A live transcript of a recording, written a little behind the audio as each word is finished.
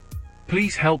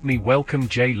Please help me welcome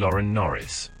J. Lauren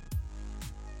Norris.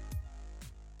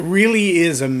 It really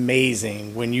is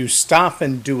amazing when you stop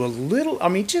and do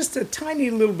just a tiny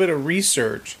little bit of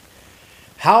research,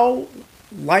 how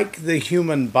like the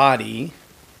human body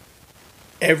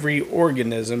every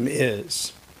organism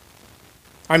is.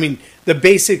 The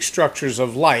basic structures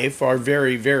of life are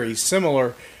very, very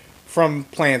similar, from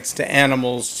plants to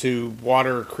animals to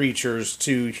water creatures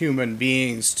to human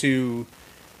beings to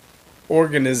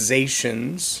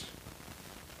organizations,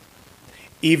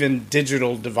 even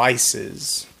digital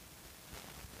devices.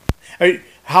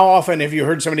 How often have you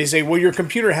heard somebody say, well, your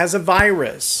computer has a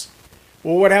virus?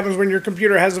 Well, what happens when your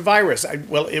computer has a virus?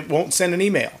 Well, it won't send an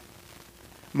email.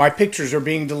 My pictures are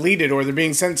being deleted, or they're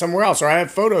being sent somewhere else, or I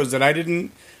have photos that I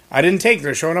didn't take.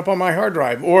 They're showing up on my hard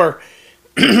drive. Or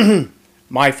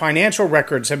my financial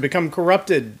records have become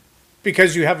corrupted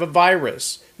because you have a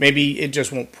virus. Maybe it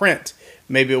just won't print.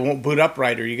 Maybe it won't boot up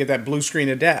right, or you get that blue screen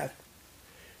of death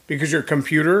because your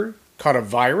computer caught a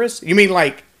virus. You mean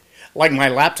like my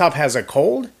laptop has a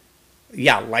cold?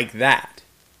 Yeah, like that.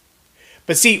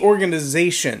 But see,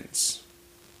 organizations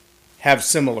have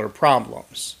similar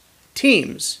problems.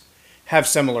 Teams have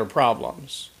similar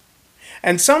problems.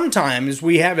 And sometimes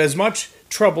we have as much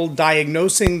trouble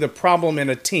diagnosing the problem in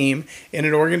a team, in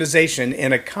an organization,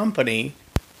 in a company,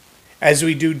 as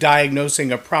we do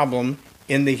diagnosing a problem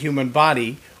in the human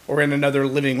body or in another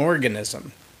living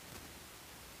organism.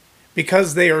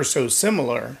 Because they are so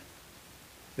similar,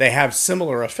 they have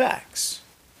similar effects.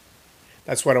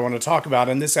 That's what I want to talk about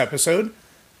in this episode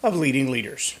of Leading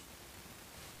Leaders.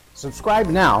 Subscribe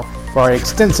now for our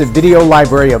extensive video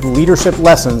library of leadership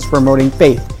lessons promoting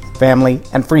faith, family,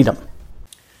 and freedom.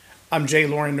 I'm J.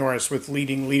 Lauren Norris with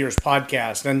Leading Leaders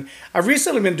Podcast, and I've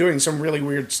recently been doing some really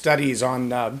weird studies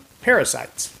on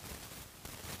parasites.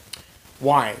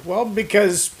 Why? Well,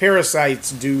 because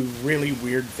parasites do really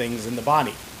weird things in the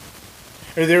body.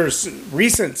 There's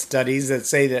recent studies that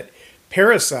say that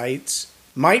parasites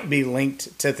might be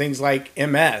linked to things like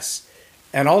MS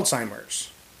and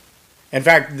Alzheimer's. In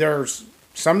fact, there's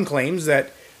some claims that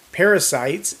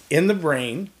parasites in the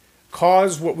brain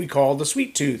cause what we call the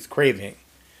sweet tooth craving,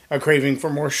 a craving for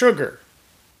more sugar.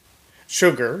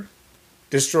 Sugar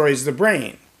destroys the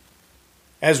brain,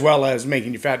 as well as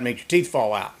making you fat and make your teeth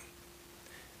fall out.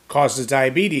 Causes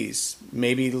diabetes,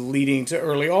 maybe leading to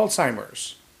early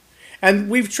Alzheimer's. And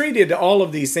we've treated all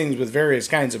of these things with various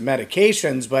kinds of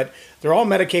medications, but they're all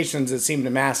medications that seem to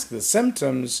mask the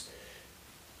symptoms,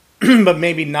 but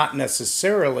maybe not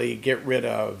necessarily get rid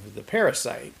of the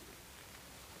parasite.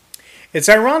 It's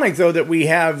ironic, though, that we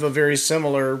have a very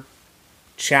similar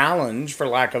challenge, for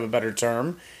lack of a better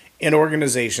term, in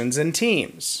organizations and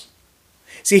teams.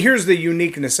 See, here's the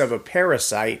uniqueness of a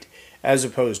parasite as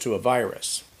opposed to a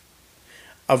virus.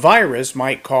 A virus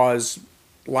might cause,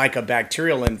 like a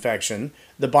bacterial infection,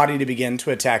 the body to begin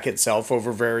to attack itself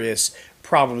over various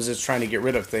problems it's trying to get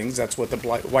rid of things. That's what the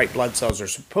white blood cells are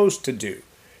supposed to do.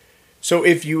 So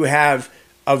if you have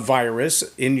a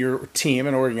virus in your team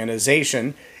and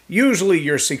organization, usually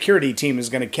your security team is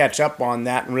going to catch up on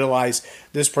that and realize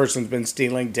this person's been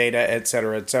stealing data,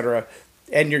 etc.,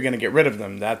 and you're going to get rid of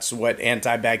them. That's what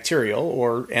antibacterial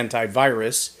or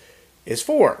antivirus is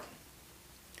for.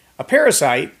 A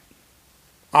parasite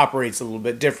operates a little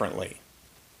bit differently,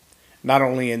 not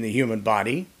only in the human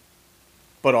body,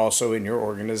 but also in your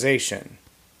organization.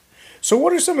 So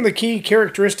what are some of the key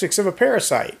characteristics of a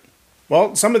parasite?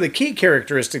 Well, some of the key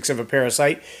characteristics of a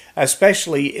parasite,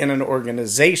 especially in an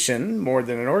organization more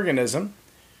than an organism,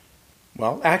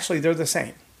 well, actually they're the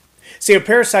same. See, a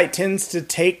parasite tends to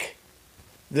take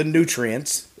the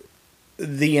nutrients,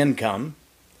 the income,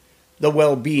 the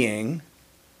well-being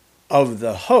of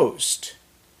the host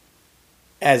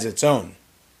as its own.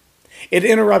 It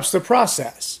interrupts the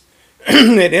process.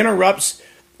 It interrupts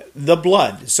the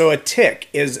blood. So a tick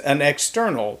is an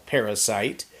external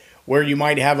parasite, where you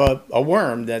might have a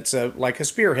worm that's like a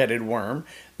spearheaded worm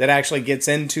that actually gets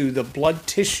into the blood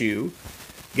tissue,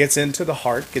 gets into the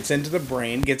heart, gets into the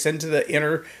brain, gets into the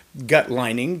inner gut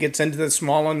lining, gets into the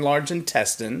small and large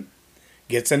intestine,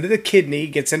 gets into the kidney,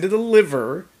 gets into the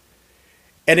liver,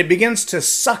 and it begins to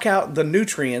suck out the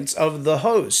nutrients of the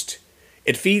host.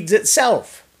 It feeds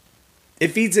itself. It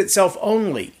feeds itself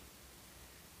only.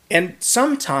 And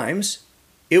sometimes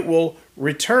it will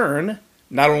return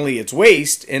not only its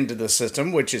waste into the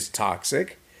system, which is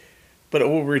toxic, but it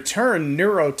will return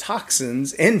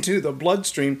neurotoxins into the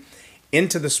bloodstream,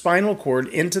 into the spinal cord,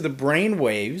 into the brain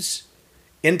waves,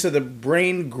 into the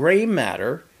brain gray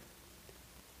matter,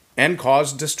 and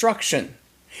cause destruction.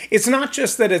 It's not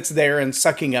just that it's there and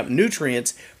sucking up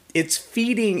nutrients, it's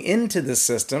feeding into the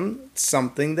system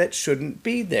something that shouldn't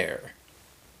be there.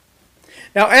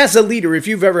 Now, as a leader, if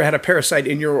you've ever had a parasite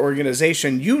in your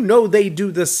organization, you know they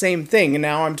do the same thing. And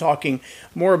now I'm talking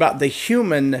more about the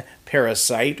human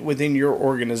parasite within your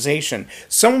organization.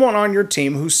 Someone on your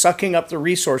team who's sucking up the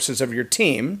resources of your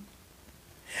team.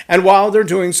 And while they're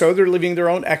doing so, they're leaving their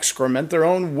own excrement, their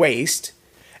own waste,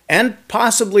 and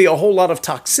possibly a whole lot of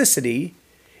toxicity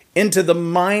into the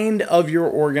mind of your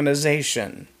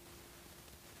organization.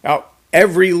 Now,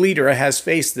 every leader has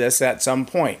faced this at some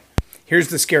point. Here's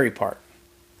the scary part.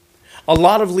 A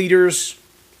lot of leaders,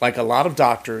 like a lot of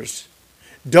doctors,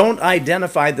 don't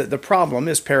identify that the problem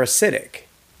is parasitic.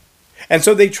 And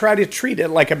so they try to treat it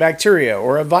like a bacteria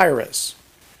or a virus.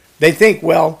 They think,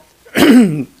 well,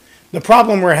 the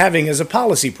problem we're having is a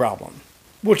policy problem.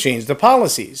 We'll change the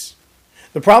policies.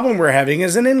 The problem we're having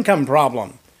is an income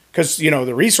problem because,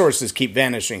 the resources keep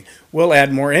vanishing. We'll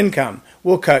add more income.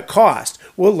 We'll cut costs.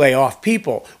 We'll lay off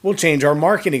people. We'll change our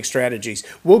marketing strategies.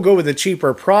 We'll go with a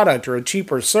cheaper product or a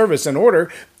cheaper service in order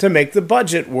to make the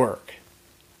budget work.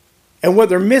 And what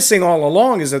they're missing all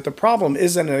along is that the problem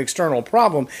isn't an external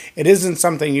problem. It isn't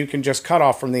something you can just cut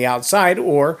off from the outside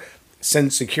or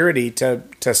send security to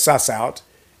suss out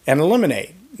and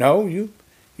eliminate. No, you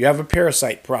have a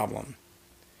parasite problem.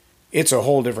 It's a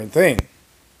whole different thing.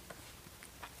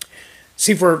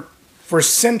 See, for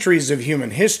centuries of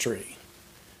human history,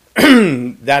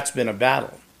 that's been a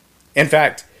battle. In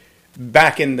fact,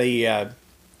 back in the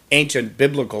ancient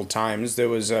biblical times, there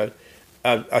was a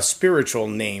spiritual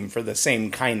name for the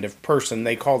same kind of person.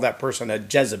 They called that person a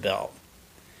Jezebel.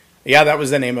 Yeah, that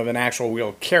was the name of an actual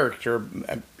real character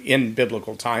in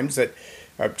biblical times. That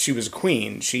she was a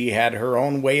queen. She had her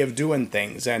own way of doing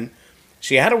things, and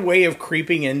she had a way of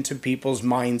creeping into people's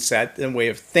mindset and way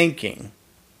of thinking.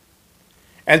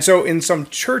 And so in some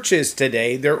churches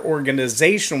today, their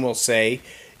organization will say,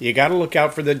 you got to look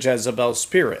out for the Jezebel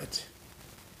spirit.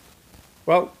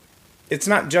 Well, it's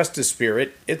not just a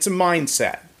spirit, it's a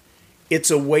mindset.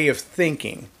 It's a way of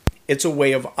thinking. It's a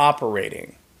way of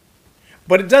operating.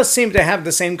 But it does seem to have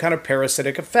the same kind of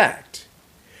parasitic effect.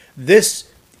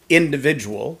 This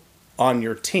individual on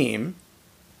your team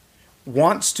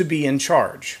wants to be in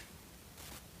charge.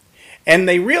 And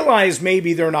they realize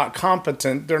maybe they're not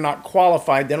competent, they're not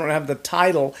qualified, they don't have the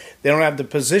title, they don't have the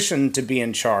position to be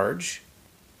in charge.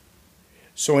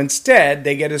 So instead,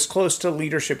 they get as close to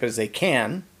leadership as they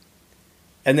can.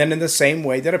 And then in the same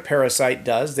way that a parasite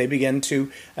does, they begin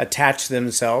to attach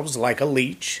themselves like a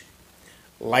leech,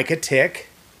 like a tick,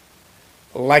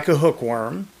 like a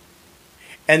hookworm.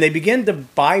 And they begin to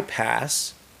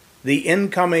bypass the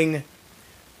incoming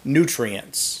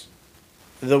nutrients,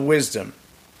 the wisdom,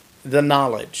 the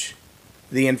knowledge,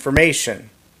 the information,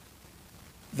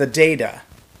 the data,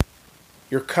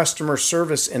 your customer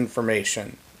service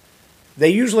information. They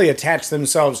usually attach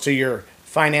themselves to your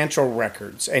financial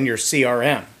records and your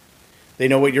CRM. They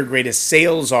know what your greatest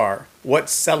sales are,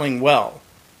 what's selling well.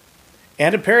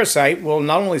 And a parasite will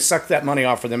not only suck that money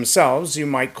off for themselves, you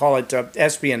might call it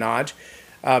espionage.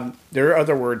 There are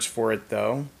other words for it,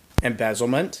 though.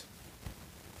 Embezzlement.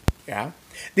 Yeah.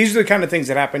 These are the kind of things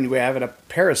that happen when you have a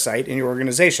parasite in your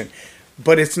organization.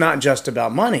 But it's not just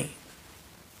about money.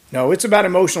 No, it's about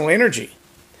emotional energy.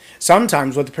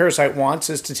 Sometimes what the parasite wants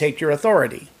is to take your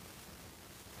authority.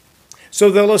 So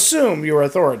they'll assume your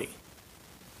authority.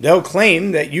 They'll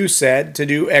claim that you said to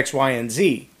do X, Y, and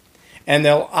Z. And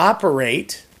they'll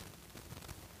operate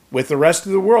with the rest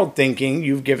of the world thinking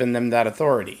you've given them that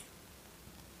authority.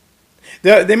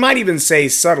 They might even say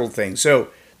subtle things. So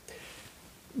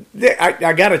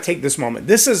I got to take this moment.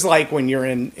 This is like when you're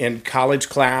in college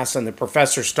class and the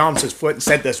professor stomps his foot and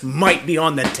said, this might be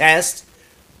on the test.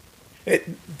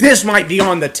 This might be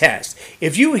on the test.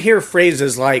 If you hear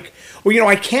phrases like, well,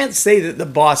 I can't say that the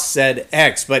boss said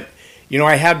X, but,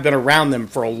 I have been around them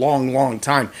for a long, long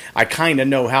time. I kind of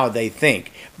know how they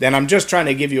think. Then I'm just trying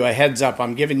to give you a heads up.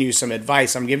 I'm giving you some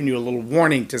advice. I'm giving you a little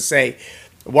warning to say,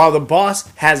 while the boss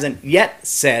hasn't yet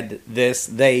said this,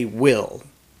 they will.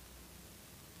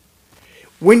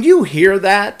 When you hear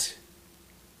that,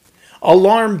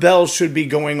 alarm bells should be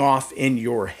going off in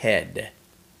your head.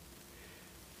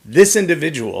 This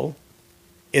individual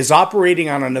is operating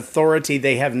on an authority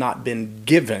they have not been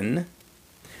given.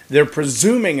 They're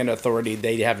presuming an authority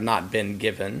they have not been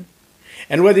given.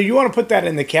 And whether you want to put that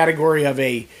in the category of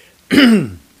a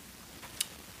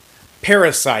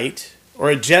parasite or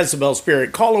a Jezebel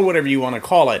spirit, call it whatever you want to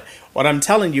call it. What I'm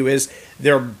telling you is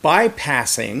they're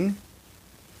bypassing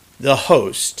the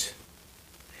host,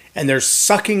 and they're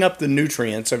sucking up the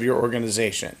nutrients of your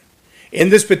organization. In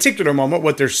this particular moment,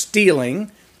 what they're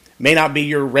stealing May not be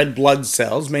your red blood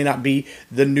cells, may not be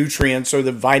the nutrients or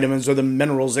the vitamins or the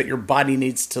minerals that your body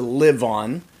needs to live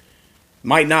on.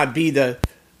 Might not be the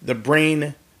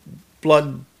brain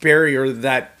blood barrier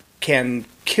that can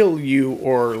kill you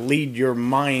or lead your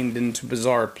mind into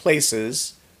bizarre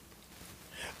places.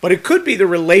 But it could be the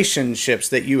relationships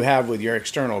that you have with your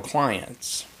external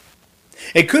clients.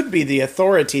 It could be the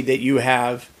authority that you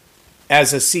have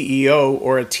as a CEO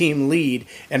or a team lead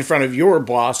in front of your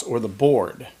boss or the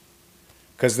board.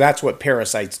 Because that's what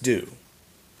parasites do.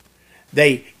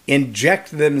 They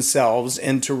inject themselves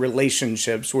into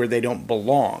relationships where they don't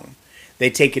belong.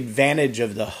 They take advantage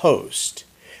of the host.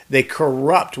 They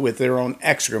corrupt with their own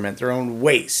excrement, their own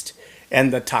waste,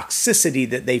 and the toxicity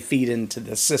that they feed into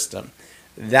the system.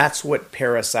 That's what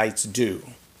parasites do.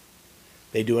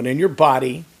 They do it in your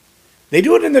body. They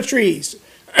do it in the trees.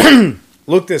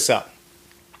 Look this up.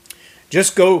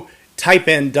 Just go type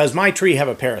in, does my tree have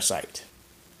a parasite?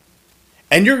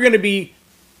 And you're going to be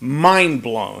mind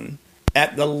blown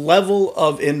at the level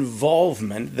of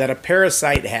involvement that a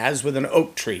parasite has with an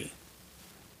oak tree.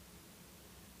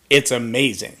 It's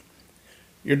amazing.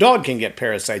 Your dog can get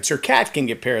parasites. Your cat can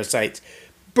get parasites.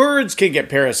 Birds can get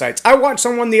parasites. I watched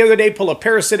someone the other day pull a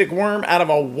parasitic worm out of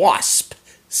a wasp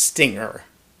stinger.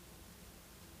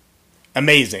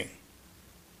 Amazing.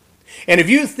 And if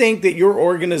you think that your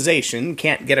organization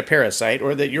can't get a parasite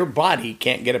or that your body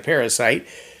can't get a parasite,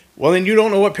 well, then you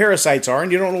don't know what parasites are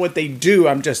and you don't know what they do.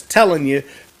 I'm just telling you,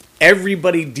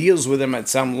 everybody deals with them at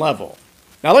some level.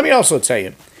 Now, let me also tell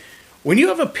you, when you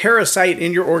have a parasite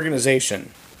in your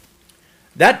organization,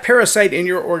 that parasite in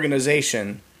your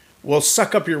organization will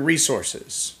suck up your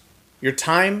resources, your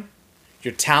time,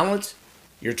 your talent,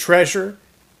 your treasure,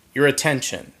 your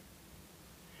attention.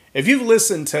 If you've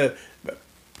listened to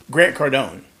Grant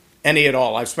Cardone, any at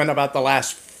all, I've spent about the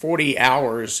last 40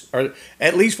 hours, or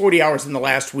at least 40 hours in the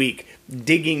last week,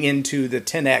 digging into the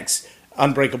 10X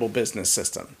Unbreakable Business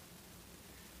System.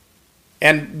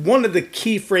 And one of the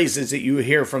key phrases that you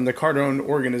hear from the Cardone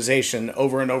organization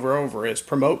over and over and over is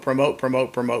promote, promote,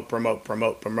 promote, promote, promote,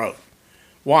 promote, promote.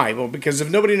 Why? Well, because if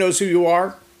nobody knows who you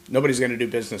are, nobody's going to do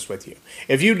business with you.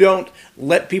 If you don't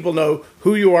let people know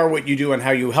who you are, what you do, and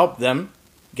how you help them,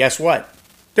 guess what?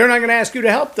 They're not going to ask you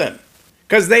to help them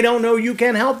because they don't know you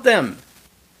can help them.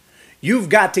 You've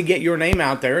got to get your name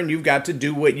out there and you've got to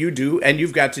do what you do and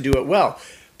you've got to do it well.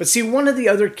 But see, one of the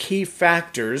other key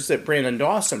factors that Brandon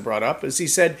Dawson brought up is he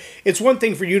said, it's one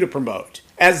thing for you to promote.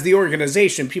 As the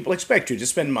organization, people expect you to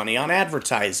spend money on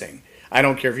advertising. I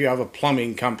don't care if you have a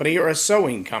plumbing company or a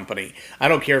sewing company. I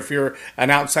don't care if you're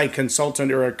an outside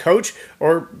consultant or a coach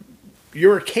or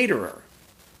you're a caterer.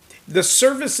 The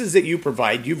services that you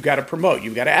provide, you've got to promote.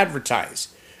 You've got to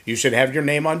advertise. You should have your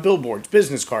name on billboards,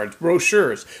 business cards,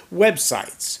 brochures,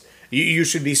 websites. You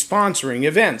should be sponsoring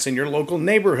events in your local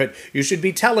neighborhood. You should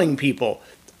be telling people,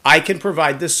 I can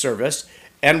provide this service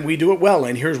and we do it well,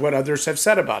 and here's what others have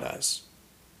said about us.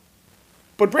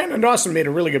 But Brandon Dawson made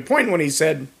a really good point when he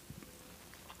said,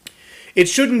 it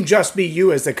shouldn't just be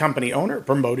you as the company owner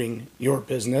promoting your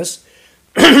business.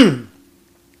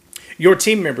 Your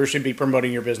team members should be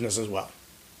promoting your business as well.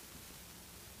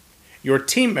 Your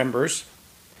team members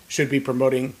should be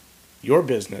promoting your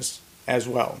business as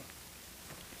well.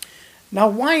 Now,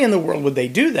 why in the world would they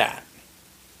do that?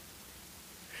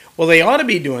 Well, they ought to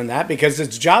be doing that because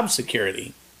it's job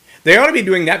security. They ought to be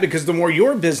doing that because the more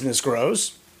your business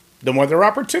grows, the more their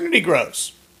opportunity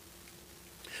grows.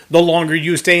 The longer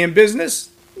you stay in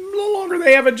business, the longer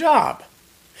they have a job.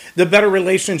 The better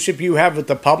relationship you have with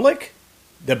the public,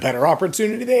 the better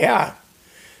opportunity they have.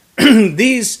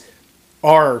 These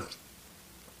are,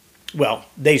 well,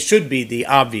 they should be the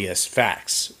obvious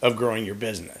facts of growing your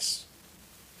business.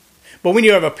 But when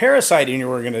you have a parasite in your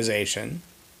organization,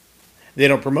 they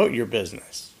don't promote your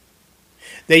business.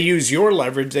 They use your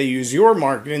leverage, they use your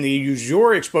marketing, they use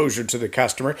your exposure to the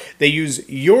customer, they use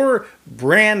your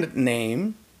brand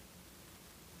name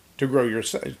to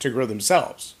grow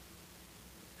themselves.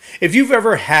 If you've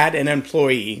ever had an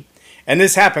employee, and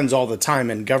this happens all the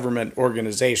time in government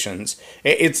organizations,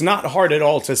 it's not hard at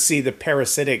all to see the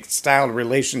parasitic style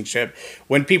relationship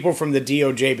when people from the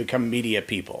DOJ become media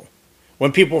people,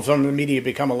 when people from the media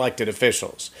become elected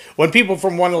officials, when people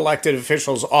from one elected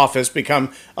official's office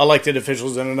become elected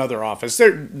officials in another office.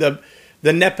 The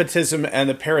nepotism and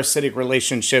the parasitic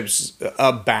relationships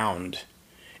abound.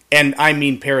 And I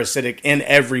mean parasitic in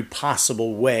every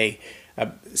possible way.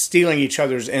 Stealing each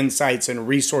other's insights and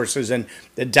resources and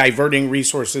diverting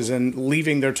resources and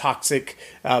leaving their toxic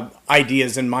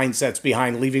ideas and mindsets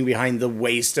behind, leaving behind the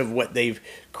waste of what they've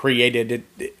created.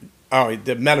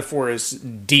 The metaphor is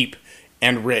deep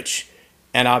and rich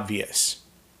and obvious.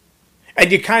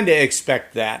 And you kind of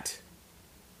expect that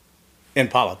in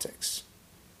politics.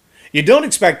 You don't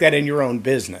expect that in your own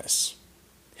business.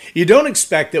 You don't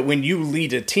expect that when you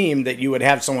lead a team that you would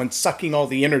have someone sucking all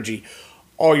the energy,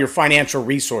 all your financial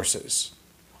resources,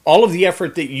 all of the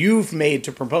effort that you've made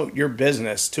to promote your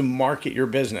business, to market your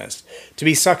business, to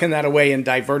be sucking that away and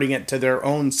diverting it to their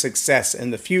own success in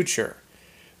the future.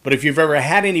 But if you've ever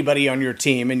had anybody on your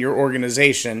team, in your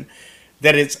organization,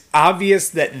 that it's obvious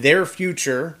that their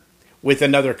future with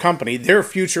another company, their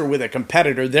future with a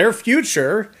competitor, their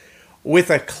future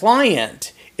with a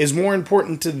client is more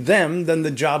important to them than the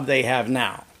job they have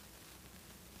now,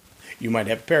 you might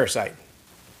have a parasite.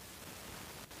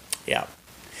 Yeah.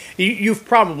 You've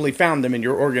probably found them in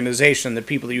your organization, the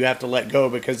people that you have to let go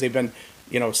because they've been,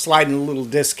 sliding little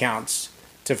discounts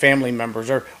to family members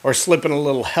or slipping a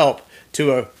little help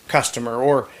to a customer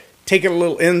or taking a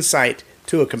little insight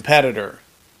to a competitor,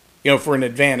 for an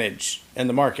advantage in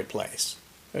the marketplace.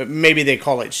 Maybe they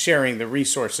call it sharing the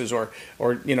resources or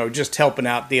just helping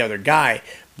out the other guy.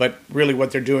 But really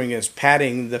what they're doing is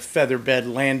padding the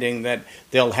featherbed landing that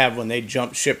they'll have when they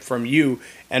jump ship from you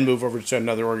and move over to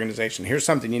another organization. Here's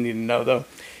something you need to know, though.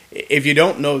 If you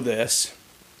don't know this,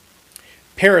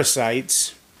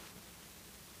 parasites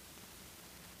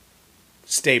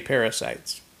stay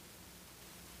parasites.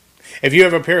 If you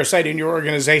have a parasite in your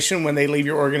organization, when they leave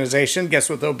your organization, guess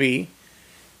what they'll be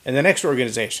in the next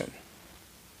organization?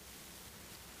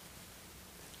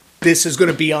 This is going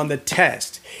to be on the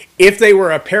test. If they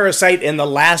were a parasite in the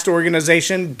last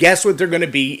organization, guess what they're going to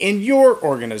be in your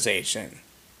organization?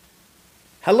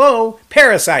 Hello,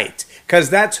 parasites, because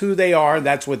that's who they are,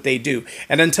 that's what they do.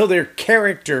 And until their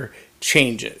character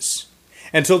changes,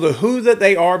 until the who that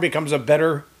they are becomes a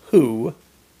better who,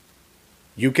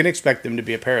 you can expect them to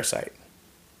be a parasite.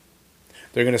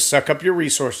 They're going to suck up your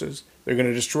resources. They're going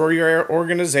to destroy your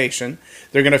organization.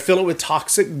 They're going to fill it with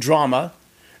toxic drama.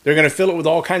 They're going to fill it with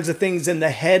all kinds of things in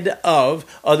the head of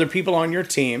other people on your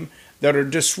team that are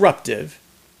disruptive,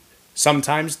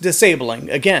 sometimes disabling.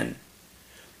 Again,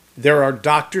 there are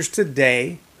doctors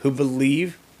today who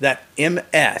believe that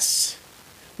MS,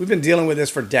 we've been dealing with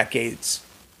this for decades,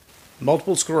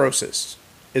 multiple sclerosis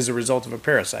is a result of a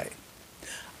parasite.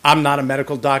 I'm not a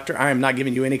medical doctor. I am not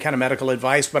giving you any kind of medical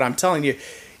advice, but I'm telling you,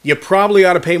 you probably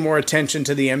ought to pay more attention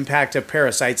to the impact of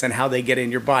parasites and how they get in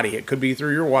your body. It could be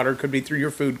through your water, could be through your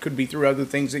food, could be through other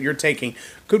things that you're taking,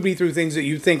 could be through things that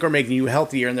you think are making you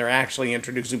healthier and they're actually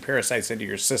introducing parasites into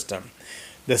your system.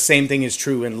 The same thing is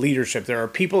true in leadership. There are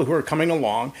people who are coming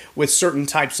along with certain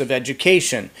types of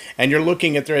education, and you're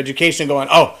looking at their education going,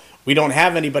 oh, we don't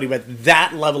have anybody with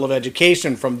that level of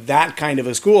education from that kind of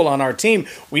a school on our team.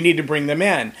 We need to bring them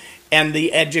in. And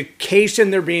the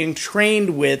education they're being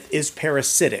trained with is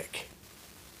parasitic.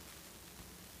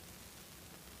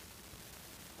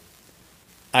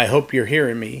 I hope you're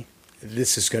hearing me.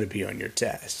 This is going to be on your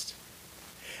test.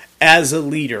 As a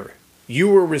leader,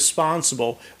 you are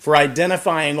responsible for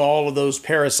identifying all of those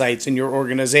parasites in your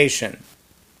organization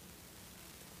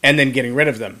and then getting rid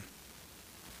of them.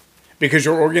 Because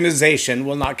your organization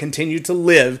will not continue to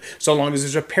live so long as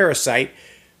there's a parasite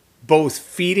both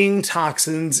feeding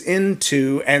toxins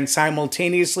into and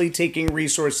simultaneously taking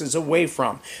resources away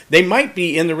from. They might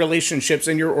be in the relationships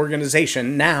in your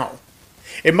organization now.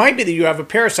 It might be that you have a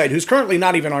parasite who's currently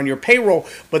not even on your payroll,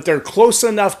 but they're close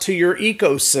enough to your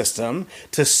ecosystem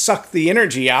to suck the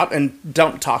energy out and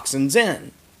dump toxins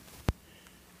in.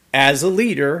 As a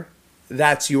leader,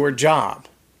 that's your job.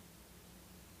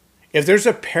 If there's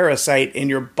a parasite in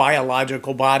your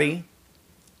biological body,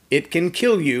 it can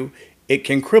kill you. It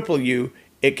can cripple you.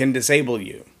 It can disable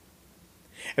you.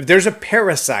 If there's a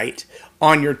parasite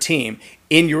on your team,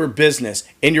 in your business,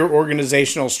 in your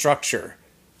organizational structure,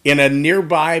 in a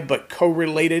nearby but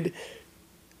correlated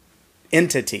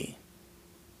entity,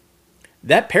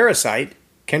 that parasite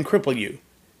can cripple you,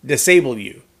 disable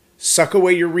you, suck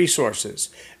away your resources,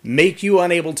 make you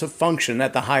unable to function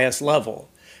at the highest level,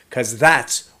 because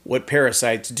that's what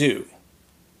parasites do.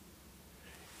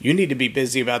 You need to be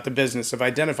busy about the business of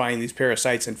identifying these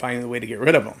parasites and finding a way to get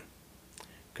rid of them,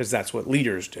 because that's what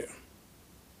leaders do.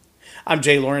 I'm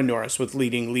J. Loren Norris with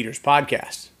Leading Leaders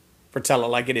Podcast for Tell It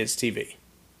Like It Is TV.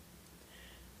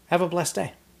 Have a blessed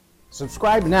day.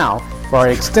 Subscribe now for our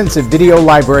extensive video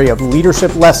library of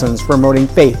leadership lessons promoting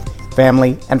faith,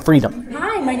 family, and freedom.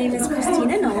 Hi, my name is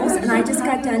Christina Knowles, and I just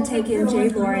got done taking Jay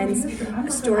Loren's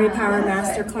Story Power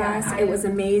Masterclass. It was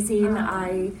amazing.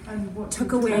 I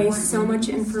took away so much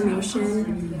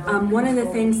information. One of the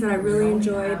things that I really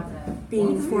enjoyed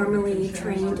being formally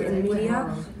trained in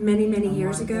media many, many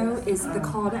years ago is the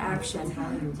call to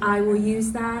action. I will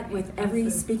use that with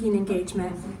every speaking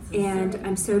engagement, and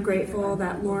I'm so grateful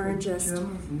that Lauren just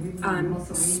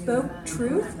spoke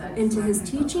truth into his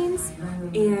teachings,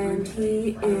 and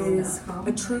he is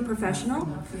a true professional.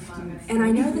 And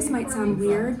I know this might sound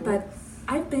weird, but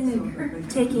I've been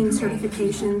taking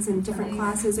certifications in different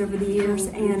classes over the years,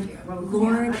 and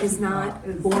Lauren is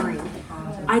not boring.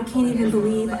 I can't even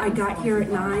believe I got here at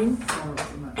 9,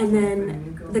 and then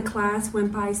the class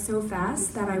went by so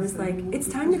fast that I was like, it's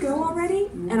time to go already?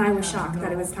 And I was shocked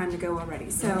that it was time to go already.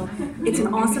 So it's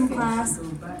an awesome class.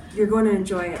 You're going to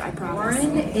enjoy it, I promise.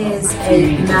 Lauren is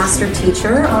a master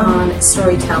teacher on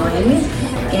storytelling,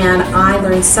 and I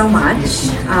learned so much.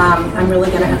 I'm really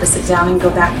going to have to sit down and go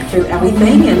back through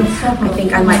everything, and I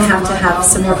think I might have to have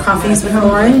some more coffees with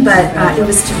Lauren, but it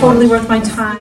was totally worth my time.